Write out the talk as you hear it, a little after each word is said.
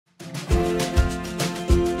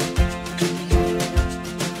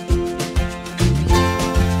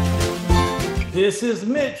This is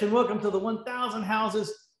Mitch, and welcome to the 1000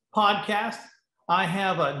 Houses podcast. I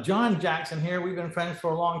have John Jackson here. We've been friends for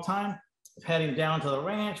a long time, heading down to the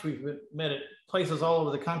ranch. We've met at places all over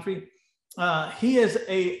the country. He is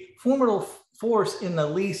a formidable force in the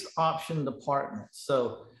lease option department.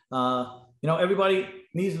 So, everybody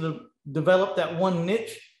needs to develop that one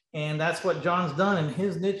niche, and that's what John's done, and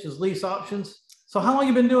his niche is lease options. So how long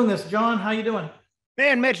have you been doing this, John? How you doing?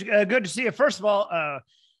 Man, Mitch, good to see you. First of all,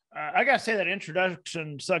 I got to say that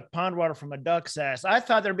introduction sucked pond water from a duck's ass. I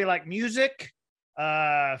thought there'd be like music,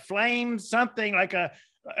 flames, something like a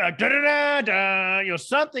da-da-da-da,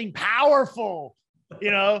 something powerful,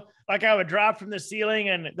 like I would drop from the ceiling.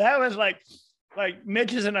 And that was like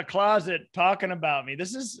Mitch is in a closet talking about me.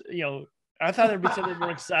 This is, I thought there'd be something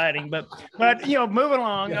more exciting, but moving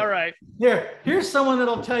along. Yeah. All right. Here's someone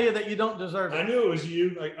that'll tell you that you don't deserve it. I knew it was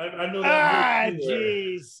you. I know that.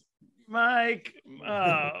 Jeez. Mike,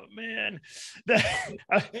 oh man.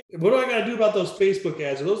 What do I got to do about those Facebook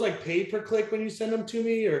ads? Are those like paid per click when you send them to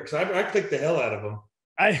me, or because I click the hell out of them?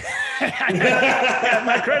 Yeah,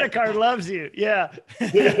 my credit card loves you. Yeah. All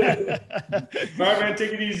right, man,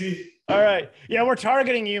 take it easy. All right. Yeah, we're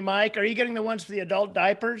targeting you, Mike. Are you getting the ones for the adult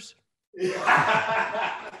diapers?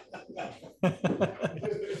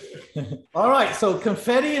 All right, so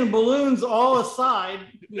confetti and balloons all aside,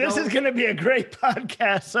 this is going to be a great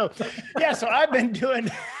podcast. So I've been doing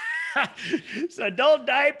adult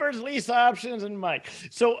diapers, lease options, and Mike.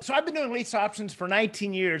 So I've been doing lease options for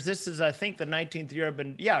 19 years. This is, I think, the 19th year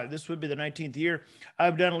this would be the 19th year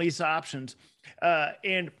I've done lease options.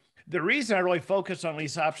 And the reason I really focused on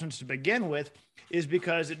lease options to begin with is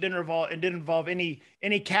because it didn't involve any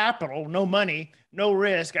capital, no money, no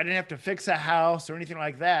risk. I didn't have to fix a house or anything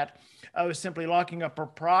like that. I was simply locking up a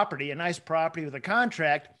nice property with a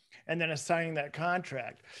contract, and then assigning that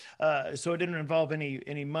contract. So it didn't involve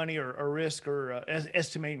any money or risk or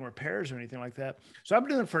estimating repairs or anything like that. So I've been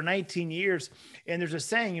doing it for 19 years. And there's a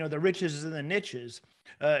saying, the riches is in the niches.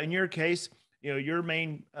 In your case, your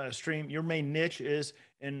main your main niche is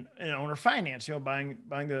in owner finance, buying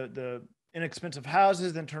the inexpensive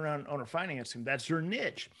houses, then turn around owner financing. That's your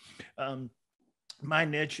niche. My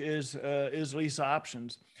niche is lease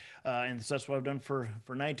options. And so that's what I've done for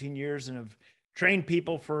 19 years, and have trained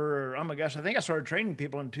people for, oh my gosh, I think I started training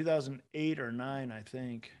people in 2008 or 9, I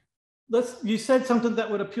think. You said something that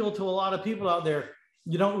would appeal to a lot of people out there.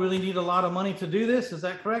 You don't really need a lot of money to do this. Is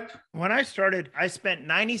that correct? When I started, I spent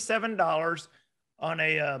 $97 on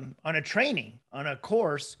a training, on a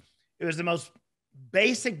course. It was the most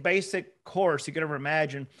basic course you could ever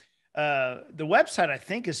imagine. The website, I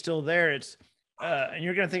think, is still there. It's and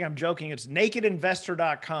you're going to think I'm joking. It's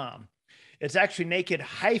nakedinvestor.com. It's actually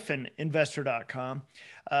naked-investor.com.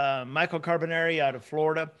 Michael Carbonari out of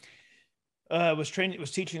Florida was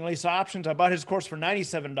teaching lease options. I bought his course for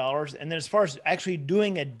 $97. And then as far as actually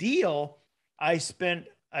doing a deal, I spent,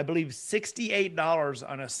 I believe, $68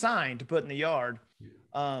 on a sign to put in the yard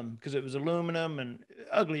because it was aluminum and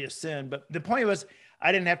ugly as sin. But the point was,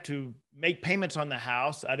 I didn't have to make payments on the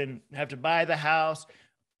house. I didn't have to buy the house.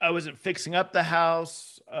 I wasn't fixing up the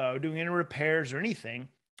house, doing any repairs or anything.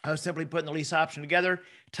 I was simply putting the lease option together,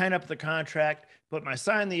 tying up the contract, put my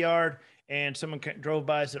sign in the yard, and someone drove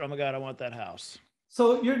by and said, oh my God, I want that house.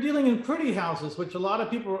 So you're dealing in pretty houses, which a lot of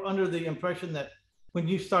people are under the impression that when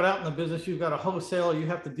you start out in the business, you've got a wholesaler, you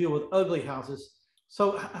have to deal with ugly houses.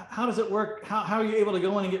 So how does it work? How are you able to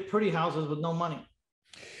go in and get pretty houses with no money?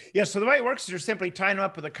 Yeah, so the way it works is you're simply tying them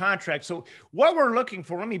up with a contract. So what we're looking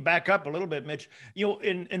for, let me back up a little bit, Mitch.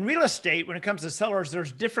 In real estate, when it comes to sellers,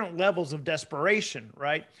 there's different levels of desperation,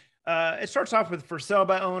 right? It starts off with for sale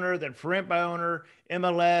by owner, then for rent by owner,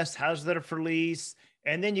 MLS, houses that are for lease.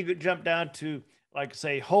 And then you could jump down to, like,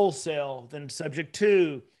 say, wholesale, then subject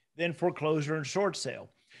to, then foreclosure and short sale.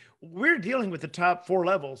 We're dealing with the top 4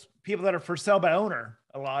 levels, people that are for sale by owner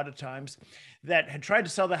a lot of times that had tried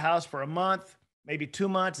to sell the house for a month, maybe 2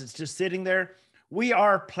 months, it's just sitting there. We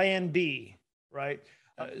are plan B, right?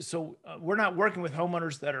 So we're not working with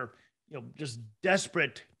homeowners that are, just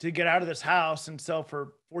desperate to get out of this house and sell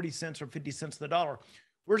for 40 cents or 50 cents the dollar.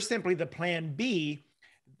 We're simply the plan B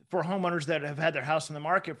for homeowners that have had their house on the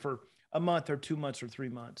market for a month or 2 months or 3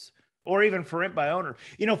 months, or even for rent by owner.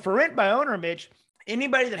 For rent by owner, Mitch,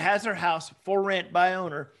 anybody that has their house for rent by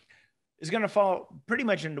owner is going to fall pretty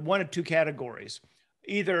much into one of 2 categories.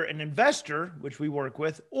 Either an investor, which we work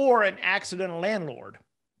with, or an accidental landlord.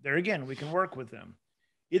 There again, we can work with them.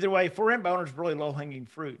 Either way, for rent by owner is really low-hanging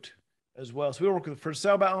fruit as well. So we work with for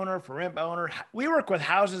sale by owner, for rent by owner. We work with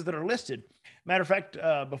houses that are listed. Matter of fact,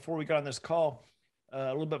 before we got on this call,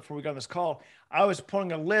 I was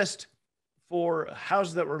pulling a list for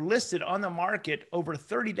houses that were listed on the market over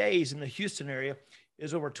 30 days in the Houston area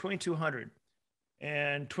is over 2,200.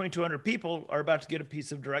 And 2,200 people are about to get a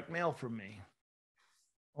piece of direct mail from me.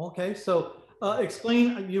 Okay, so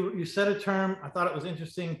explain, you said a term, I thought it was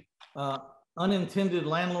interesting, unintended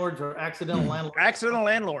landlords or accidental landlords. Accidental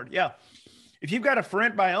landlord, yeah. If you've got a for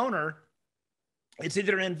rent by owner, it's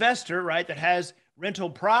either an investor, right, that has rental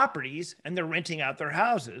properties and they're renting out their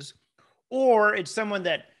houses, or it's someone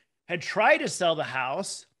that had tried to sell the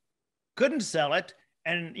house, couldn't sell it,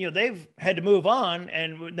 and they've had to move on,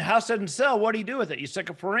 and when the house doesn't sell, what do you do with it? You stick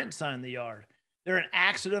a for rent sign in the yard. They're an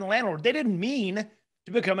accidental landlord. They didn't mean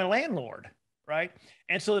to become a landlord, right?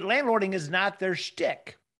 And so the landlording is not their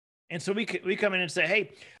shtick. And so we come in and say,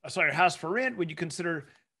 hey, I saw your house for rent. Would you consider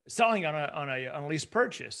selling on a lease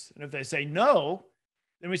purchase? And if they say no,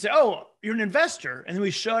 then we say, oh, you're an investor. And then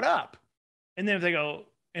we shut up. And then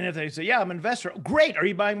if they say, yeah, I'm an investor. Great. Are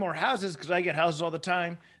you buying more houses? Because I get houses all the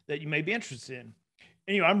time that you may be interested in.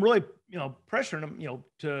 And I'm really pressuring them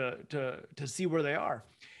to see where they are.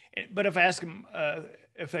 But if I ask them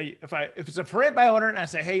if it's a for rent by owner and I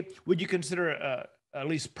say, hey, would you consider a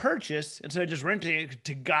lease purchase instead of just renting it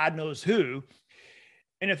to God knows who?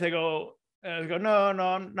 And if they go no,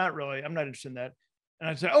 I'm not really. I'm not interested in that. And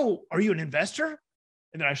I say, oh, are you an investor?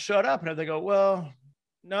 And then I shut up. And if they go, well,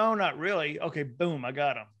 no, not really. Okay, boom, I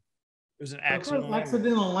got them. It was an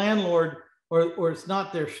accidental landlord. Or it's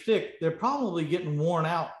not their shtick, they're probably getting worn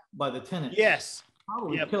out by the tenant. Yes.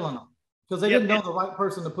 Probably killing them because they didn't know the right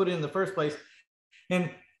person to put in the first place. And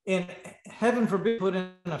heaven forbid, put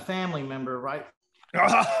in a family member, right?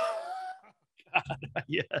 God,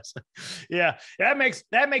 yes. Yeah. That makes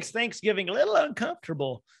Thanksgiving a little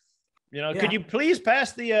uncomfortable. Could you please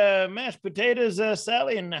pass the mashed potatoes,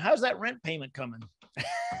 Sally? And how's that rent payment coming?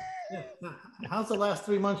 How's the last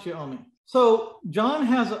 3 months you owe me? So John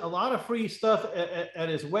has a lot of free stuff at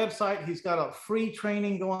his website. He's got a free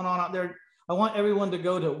training going on out there. I want everyone to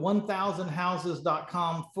go to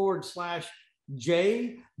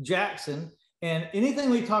 1000houses.com/J Jackson. And anything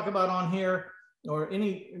we talk about on here or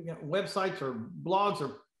any websites or blogs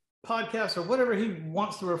or podcasts or whatever he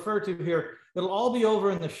wants to refer to here, it'll all be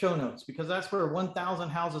over in the show notes because that's where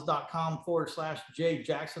 1000houses.com/J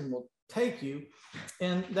Jackson will take you.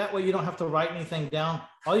 And that way you don't have to write anything down.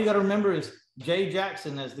 All you got to remember is J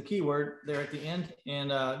Jackson as the keyword there at the end.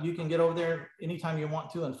 And you can get over there anytime you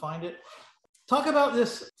want to and find it. Talk about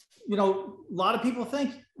this. A lot of people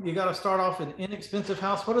think you got to start off an inexpensive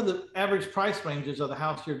house. What are the average price ranges of the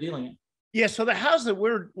house you're dealing in? Yeah. So the houses that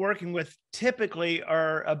we're working with typically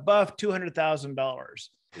are above $200,000.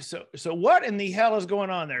 So what in the hell is going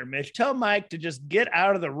on there, Mitch? Tell Mike to just get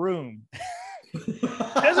out of the room.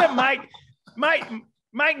 Doesn't Mike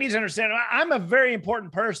needs to understand I'm a very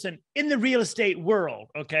important person in the real estate world.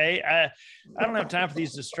 Okay. I don't have time for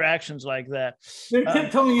these distractions like that. They're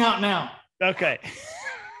tiptoeing out now. Okay.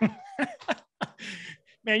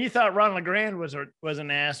 Man, you thought Ron LeGrand was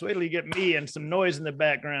an ass. Wait till you get me and some noise in the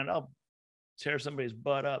background. I'll tear somebody's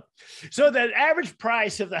butt up. So the average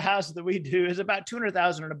price of the house that we do is about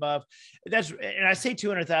 200,000 and above. And I say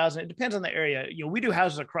 200,000, it depends on the area. We do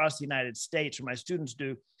houses across the United States, or my students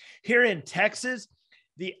do. Here in Texas,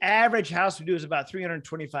 the average house we do is about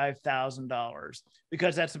 $325,000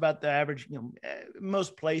 because that's about the average,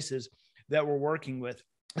 most places that we're working with.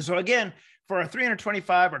 So again, for a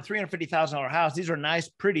 $325,000 or $350,000 house, these are nice,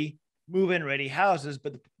 pretty move-in ready houses,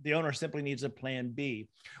 but the owner simply needs a plan B.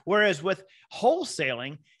 Whereas with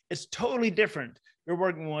wholesaling, it's totally different. You're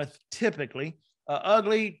working with typically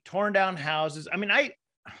ugly, torn down houses. I mean,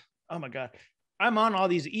 oh my God, I'm on all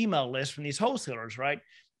these email lists from these wholesalers, right?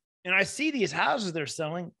 And I see these houses they're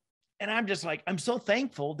selling, and I'm just like, I'm so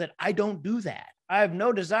thankful that I don't do that. I have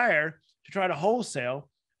no desire to try to wholesale,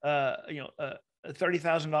 a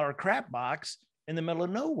 $30,000 crap box in the middle of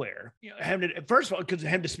nowhere. First of all, because I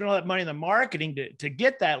had to spend all that money in the marketing to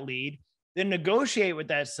get that lead, then negotiate with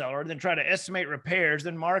that seller, then try to estimate repairs,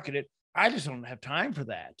 then market it. I just don't have time for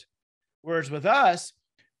that. Whereas with us,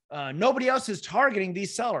 nobody else is targeting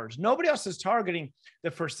these sellers. Nobody else is targeting the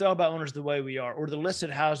for sale by owners the way we are, or the listed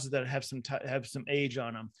houses that have some age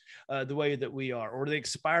on them the way that we are, or the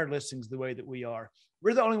expired listings the way that we are.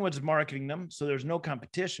 We're the only ones marketing them, so there's no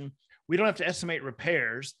competition. We don't have to estimate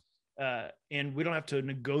repairs, and we don't have to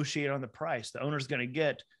negotiate on the price. The owner's going to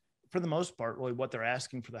get, for the most part, really what they're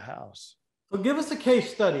asking for the house. So give us a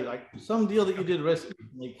case study, like some deal that you did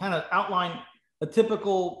recently, kind of outline a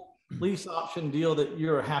typical lease option deal that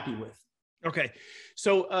you're happy with. Okay.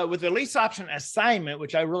 So with the lease option assignment,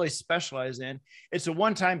 which I really specialize in, it's a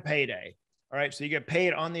one-time payday. All right. So you get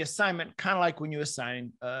paid on the assignment, kind of like when you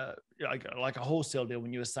assign, like a wholesale deal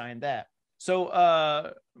when you assign that. So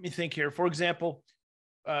let me think here. For example,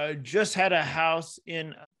 just had a house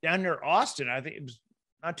down near Austin. I think it was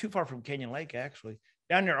not too far from Canyon Lake, actually.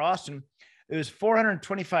 Down near Austin, it was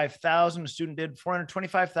 $425,000. The student did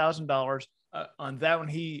 $425,000 on that one.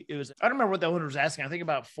 I don't remember what the owner was asking. I think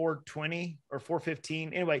about 420 or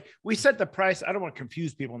 415. Anyway, we set the price. I don't want to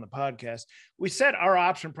confuse people on the podcast. We set our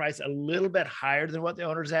option price a little bit higher than what the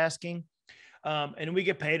owner's asking. And we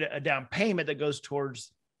get paid a down payment that goes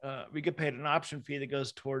towards, we get paid an option fee that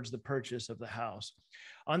goes towards the purchase of the house.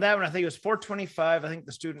 On that one, I think it was 425. I think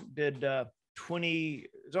the student did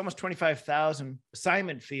it's almost 25,000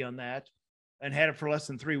 assignment fee on that and had it for less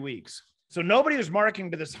than 3 weeks. So nobody was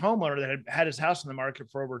marketing to this homeowner that had his house in the market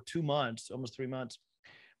for over 2 months, almost 3 months.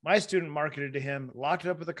 My student marketed to him, locked it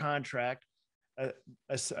up with a contract,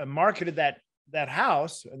 marketed that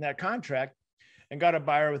house and that contract, and got a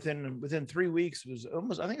buyer within 3 weeks. It was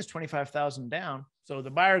almost, I think it's 25,000 down. So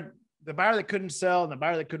the buyer that couldn't sell and the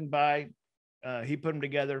buyer that couldn't buy, he put them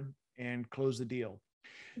together and closed the deal.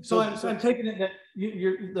 So I'm taking it that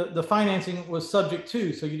the financing was subject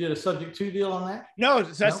to. So you did a subject to deal on that? No,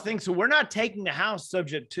 that's the thing. So we're not taking the house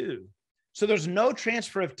subject to. So there's no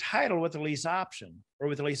transfer of title with the lease option or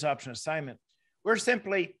with the lease option assignment. We're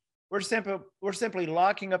simply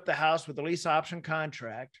locking up the house with the lease option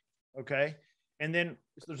contract. Okay. And then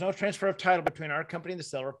there's no transfer of title between our company and the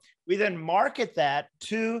seller. We then market that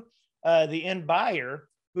to the end buyer,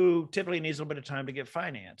 who typically needs a little bit of time to get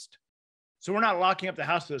financed. So we're not locking up the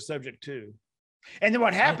house to a subject to. And then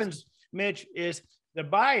what happens, Mitch, is the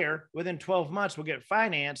buyer within 12 months will get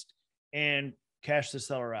financed and cash the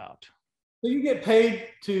seller out. So you get paid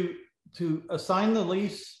to assign the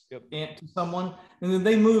lease to someone, and then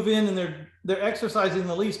they move in and they're exercising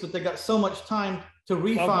the lease, but they got so much time to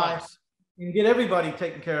refi and get everybody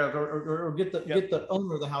taken care of, or get the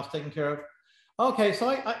owner of the house taken care of. Okay, so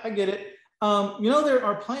I get it. There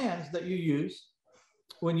are plans that you use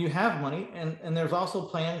when you have money, and there's also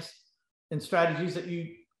plans and strategies that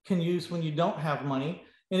you can use when you don't have money.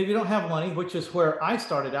 And if you don't have money, which is where I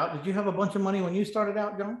started out, did you have a bunch of money when you started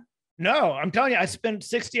out, John? No, I'm telling you, I spent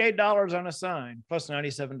 $68 on a sign plus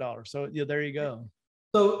 $97. So there you go.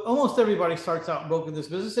 So almost everybody starts out broke in this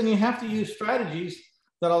business, and you have to use strategies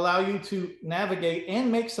that allow you to navigate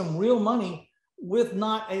and make some real money with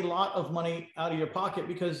not a lot of money out of your pocket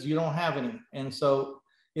because you don't have any. And so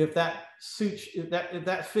if that suits, if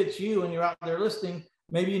that fits you and you're out there listening,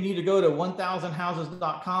 maybe you need to go to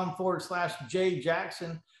 1000houses.com/J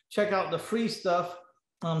Jackson, check out the free stuff,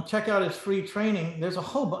 check out his free training. There's a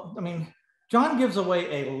whole bunch. I mean, John gives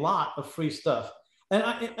away a lot of free stuff. And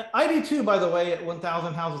I do too, by the way, at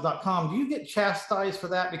 1000houses.com. Do you get chastised for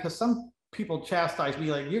that? Because some people chastise me,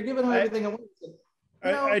 like, you're giving everything away.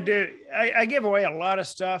 I do. I give away a lot of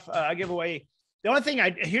stuff. I give away.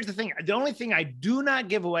 Here's the thing. The only thing I do not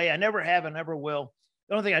give away, I never have and never will.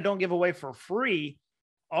 The only thing I don't give away for free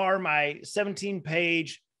are my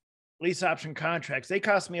 17-page lease option contracts. They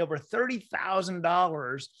cost me over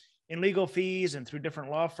 $30,000 in legal fees and through different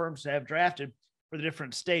law firms to have drafted for the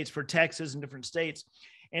different states, for Texas and different states.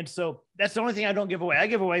 And so that's the only thing I don't give away. I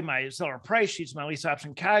give away my seller price sheets, my lease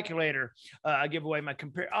option calculator. I give away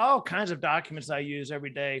all kinds of documents I use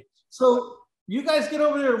every day. So you guys get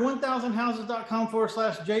over there at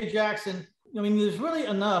 1000houses.com/J Jackson. I mean, there's really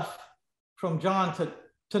enough from John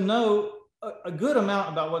to know a good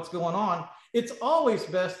amount about what's going on. It's always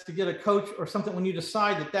best to get a coach or something when you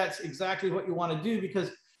decide that that's exactly what you want to do,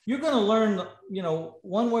 because you're going to learn,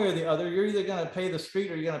 one way or the other. You're either going to pay the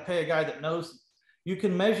street or you're going to pay a guy that knows. You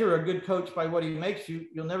can measure a good coach by what he makes you.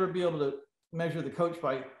 You'll never be able to measure the coach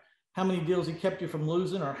by how many deals he kept you from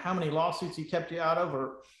losing, or how many lawsuits he kept you out of,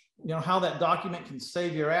 or how that document can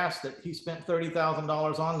save your ass that he spent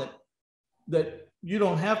 $30,000 on that you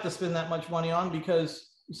don't have to spend that much money on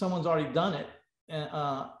because someone's already done it. And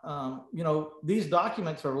these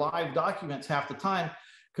documents are live documents half the time,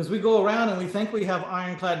 because we go around and we think we have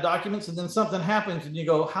ironclad documents, and then something happens and you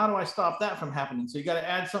go, how do I stop that from happening? So you got to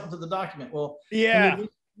add something to the document. Well, yeah, when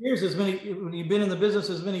you've been in the business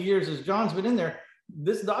as many years as John's been in there,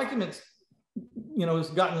 this document's, has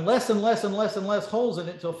gotten less and less and less and less holes in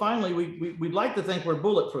it. So finally we'd like to think we're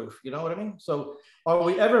bulletproof. You know what I mean? So are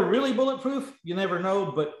we ever really bulletproof? You never know,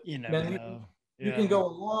 but you never know. You can go a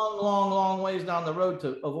long, long, long ways down the road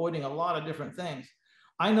to avoiding a lot of different things.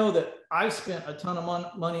 I know that I spent a ton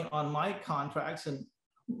of money on my contracts, and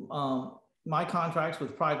my contracts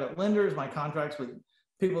with private lenders, my contracts with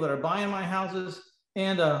people that are buying my houses.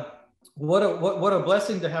 And what a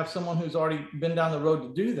blessing to have someone who's already been down the road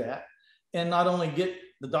to do that, and not only get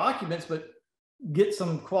the documents, but get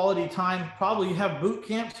some quality time. Probably you have boot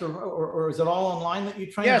camps, or is it all online that you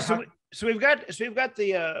train? Yeah, So we've got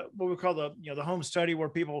the what we call the the home study, where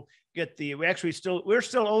people get we're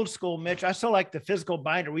still old school, Mitch. I still like the physical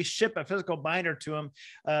binder. We ship a physical binder to them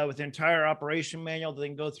with the entire operation manual that they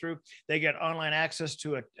can go through. They get online access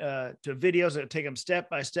to videos that take them step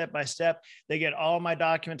by step by step. They get all my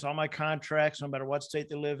documents, all my contracts, no matter what state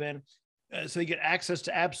they live in. So you get access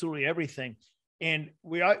to absolutely everything. And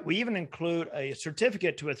we even include a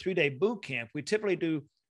certificate to a 3-day boot camp. We typically do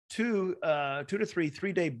two to three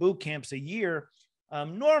 3-day boot camps a year,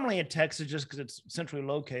 normally in Texas, just because it's centrally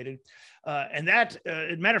located. And that,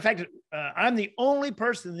 as a matter of fact, I'm the only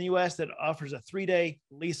person in the U.S. that offers a 3-day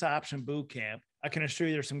lease option boot camp. I can assure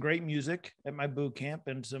you there's some great music at my boot camp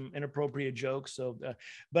and some inappropriate jokes. So,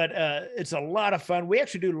 but it's a lot of fun. We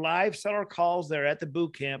actually do live seller calls there at the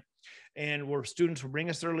boot camp, and where students will bring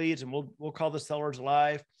us their leads, and we'll call the sellers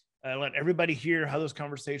live. Let everybody hear how those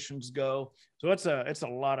conversations go. So it's a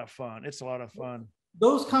lot of fun. It's a lot of fun.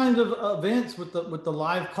 Those kinds of events with the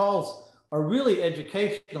live calls are really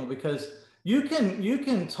educational, because you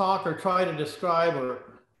can talk or try to describe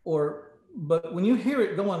but when you hear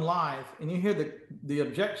it going live, and you hear the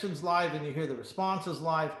objections live, and you hear the responses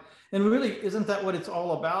live, and really, isn't that what it's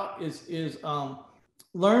all about? Is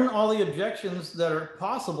learn all the objections that are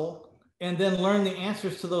possible, and then learn the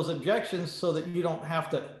answers to those objections, so that you don't have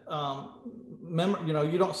to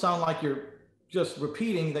you don't sound like you're just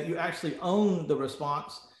repeating, that you actually own the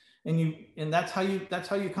response, and that's how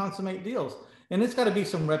you consummate deals. And it's got to be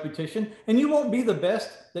some repetition, and you won't be the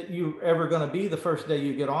best that you're ever going to be the first day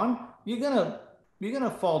you get on. You're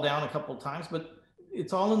gonna fall down a couple of times, but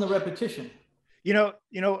it's all in the repetition.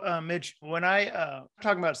 Mitch, when I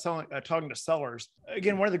talking to sellers,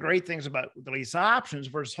 again, one of the great things about the lease options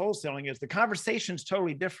versus wholesaling is the conversation's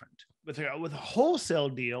totally different. With a wholesale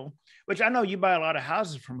deal, which I know you buy a lot of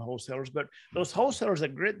houses from wholesalers, but those wholesalers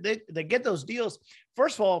that get those deals,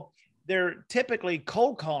 first of all, they're typically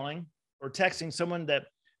cold calling or texting someone that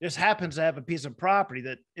just happens to have a piece of property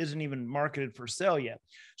that isn't even marketed for sale yet.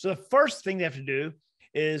 So the first thing they have to do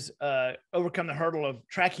is overcome the hurdle of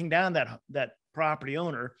tracking down that property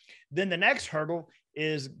owner. Then the next hurdle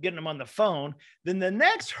is getting them on the phone. Then the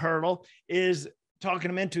next hurdle is talking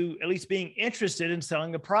them into at least being interested in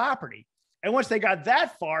selling the property. And once they got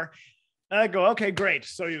that far, I go, okay, great.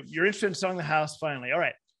 So you're interested in selling the house finally. All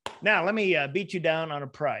right, now let me beat you down on a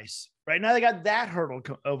price. Right now they got that hurdle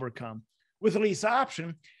overcome. With a lease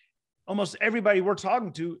option, almost everybody we're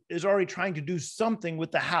talking to is already trying to do something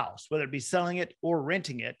with the house, whether it be selling it or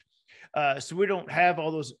renting it. So we don't have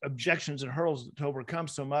all those objections and hurdles to overcome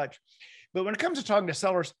so much. But when it comes to talking to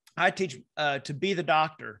sellers, I teach to be the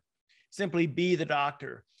doctor. Simply be the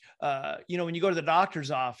doctor. When you go to the doctor's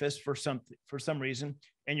office for some reason,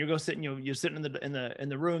 and you go sitting, you're sitting in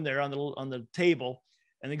the room there on the table,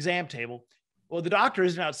 an exam table. Well, the doctor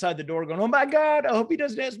isn't outside the door going, "Oh my God, I hope he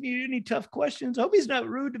doesn't ask me any tough questions. I hope he's not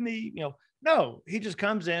rude to me." No, he just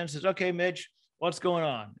comes in and says, "Okay, Mitch, what's going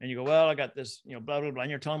on?" And you go, "Well, I got this, blah, blah, blah." And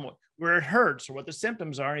you're telling him where it hurts or what the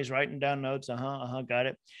symptoms are. And he's writing down notes. Got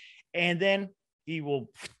it. And then he will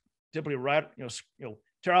typically write,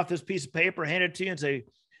 tear off this piece of paper, hand it to you and say,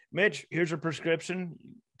 "Mitch, here's a prescription.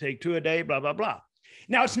 Take 2 a day, blah, blah, blah."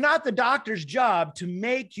 Now, it's not the doctor's job to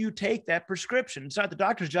make you take that prescription. It's not the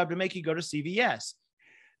doctor's job to make you go to CVS.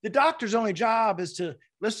 The doctor's only job is to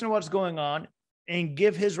listen to what's going on and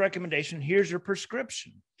give his recommendation. Here's your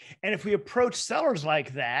prescription. And if we approach sellers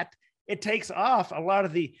like that, it takes off a lot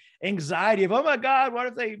of the anxiety of, "Oh my God, what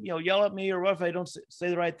if they yell at me, or what if I don't say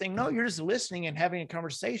the right thing?" No, you're just listening and having a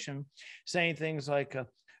conversation, saying things like,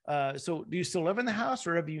 "So do you still live in the house,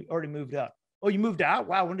 or have you already moved out?" "Oh, you moved out?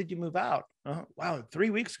 Wow, when did you move out?" "Wow, 3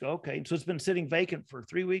 weeks ago." "Okay, so it's been sitting vacant for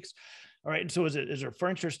 3 weeks. All right, and so is there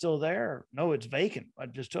furniture still there?" "No, it's vacant.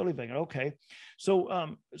 Just totally vacant." "Okay,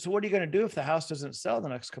 so what are you going to do if the house doesn't sell the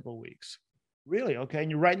next couple of weeks?" "Really?" "Okay."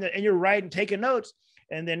 And you're writing, taking notes.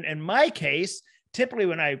 And then in my case, typically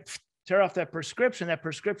when I tear off that prescription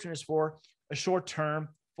is for a short-term,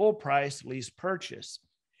 full-price lease purchase.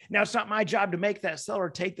 Now, it's not my job to make that seller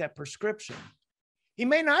take that prescription. He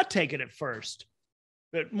may not take it at first,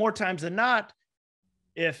 but more times than not,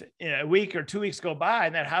 if a week or 2 weeks go by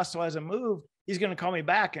and that house still hasn't moved, he's going to call me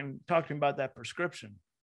back and talk to me about that prescription.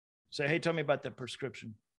 Say, "Hey, tell me about that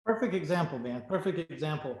prescription." Perfect example, man. Perfect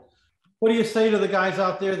example. What do you say to the guys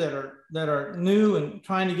out there that are new and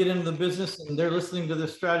trying to get into the business, and they're listening to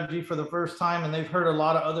this strategy for the first time, and they've heard a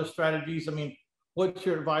lot of other strategies? I mean, what's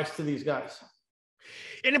your advice to these guys?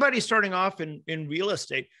 Anybody starting off in real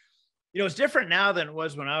estate, it's different now than it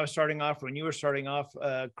was when I was starting off, when you were starting off.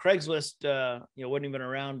 Craigslist, wasn't even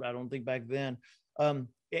around, I don't think, back then.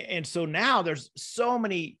 And so now there's so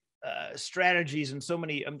many strategies and so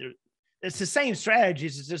many, it's the same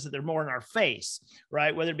strategies. It's just that they're more in our face,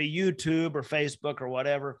 right? Whether it be YouTube or Facebook or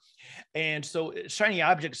whatever. And so shiny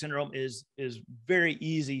object syndrome is very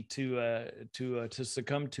easy to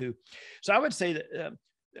succumb to. So I would say that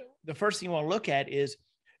the first thing you want to look at is,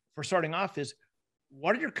 for starting off, is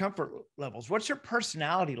what are your comfort levels? What's your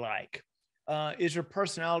personality like? Is your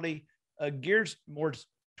personality geared more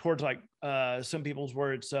towards like some people's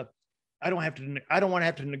where it's I don't want to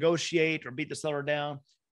have to negotiate or beat the seller down.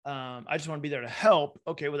 I just want to be there to help.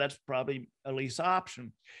 Okay, well, that's probably a lease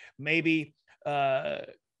option. Maybe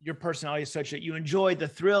your personality is such that you enjoy the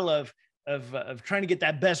thrill of trying to get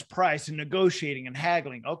that best price and negotiating and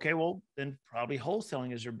haggling. Okay, well, then probably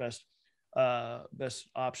wholesaling is your best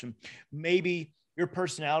option. Maybe your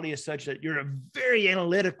personality is such that you're a very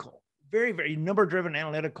analytical, very, very number-driven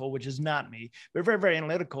analytical, which is not me, but very, very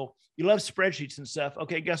analytical. You love spreadsheets and stuff.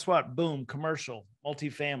 Okay, guess what? Boom, commercial,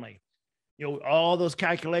 multifamily. You know, all those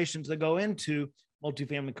calculations that go into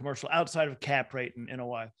multifamily commercial outside of cap rate and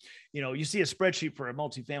NOI. You know, you see a spreadsheet for a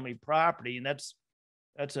multifamily property, and that's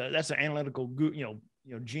an analytical,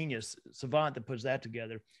 genius savant that puts that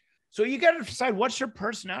together. So you got to decide what's your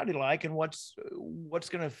personality like and what's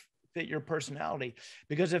going to fit your personality.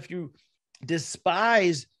 Because if you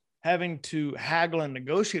despise having to haggle and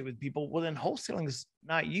negotiate with people, well, then wholesaling is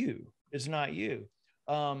not you. It's not you.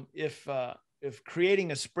 If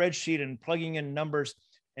creating a spreadsheet and plugging in numbers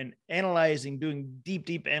and analyzing, doing deep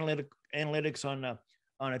analytics on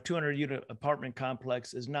a 200 unit apartment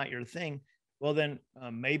complex is not your thing, well, then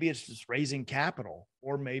maybe it's just raising capital,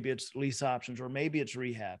 or maybe it's lease options, or maybe it's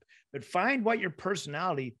rehab. But find what your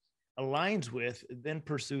personality aligns with, then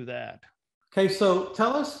pursue that. Okay, so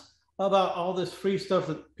tell us about all this free stuff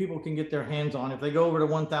that people can get their hands on. If they go over to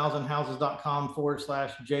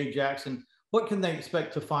 1000houses.com/Jay Jackson, what can they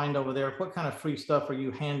expect to find over there? What kind of free stuff are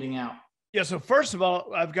you handing out? Yeah, so first of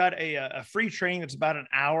all, I've got a free training that's about an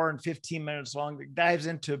hour and 15 minutes long that dives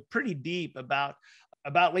into pretty deep about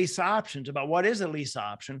lease options, about what is a lease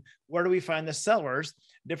option, where do we find the sellers,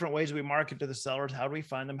 different ways we market to the sellers, how do we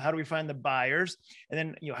find them, how do we find the buyers, and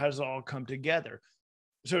then, how does it all come together?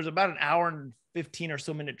 So there's about an hour and 15 or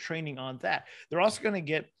so minute training on that. They're also going to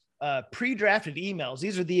get pre-drafted emails.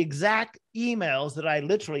 These are the exact emails that I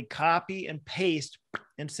literally copy and paste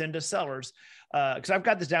and send to sellers, because I've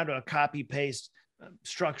got this down to a copy paste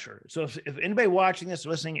structure. So if anybody watching this or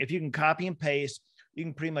listening, if you can copy and paste, you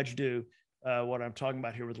can pretty much do what I'm talking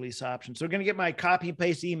about here with lease options. So they're going to get my copy and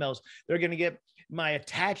paste emails. They're going to get my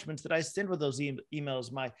attachments that I send with those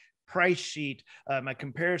emails, my price sheet, my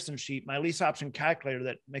comparison sheet, my lease option calculator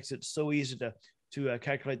that makes it so easy to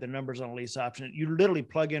calculate the numbers on a lease option. You literally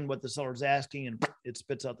plug in what the seller's asking and it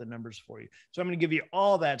spits out the numbers for you. So I'm going to give you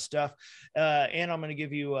all that stuff. And I'm going to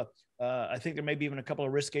give you, I think there may be even a couple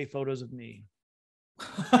of risque photos of me.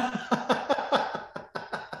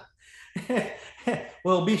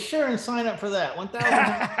 Well, be sure and sign up for that.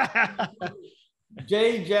 1000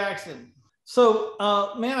 Jay Jackson. So,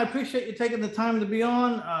 man, I appreciate you taking the time to be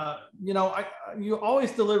on. You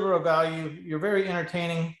always deliver a value. You're very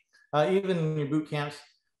entertaining, even in your boot camps.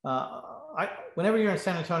 Whenever you're in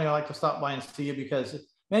San Antonio, I like to stop by and see you because,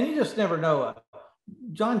 man, you just never know.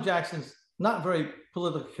 John Jackson's not very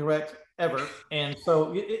politically correct ever, and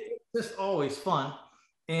so it's just always fun.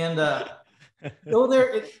 And go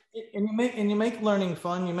there, and you make learning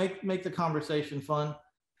fun. You make the conversation fun,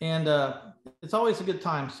 and it's always a good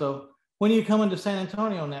time. So, when are you coming to San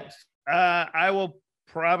Antonio next? I will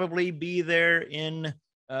probably be there in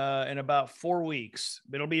about 4 weeks.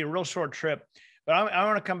 It'll be a real short trip, but I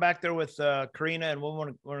want to come back there with Karina, and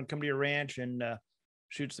we're going to come to your ranch and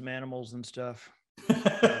shoot some animals and stuff.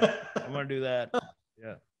 I want to do that.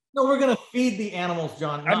 Yeah. No, we're going to feed the animals,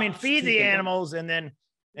 John. I mean, feed the animals and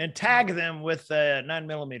tag them with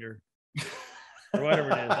 9mm or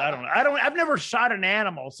whatever it is. I don't know. I've never shot an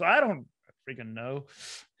animal, so I don't freaking know.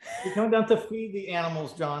 You're coming down to feed the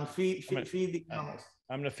animals, John. Feed the animals.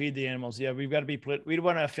 I'm going to feed the animals. Yeah, we've got to be. We don't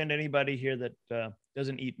want to offend anybody here that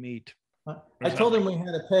doesn't eat meat. I told him we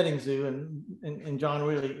had a petting zoo, and John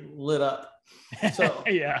really lit up. So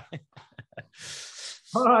yeah.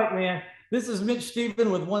 All right, man. This is Mitch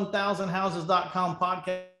Stephen with 1000houses.com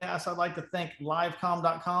podcast. I'd like to thank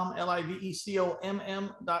livecom.com,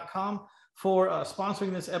 LIVECOMM.com, for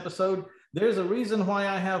sponsoring this episode. There's a reason why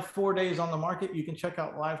I have 4 days on the market. You can check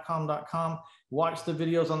out livecom.com, watch the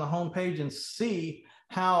videos on the homepage, and see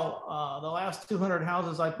how the last 200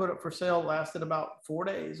 houses I put up for sale lasted about 4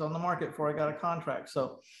 days on the market before I got a contract.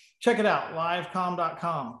 So check it out,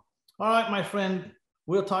 livecom.com. All right, my friend,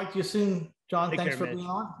 we'll talk to you soon. John, thanks for being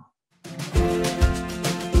on.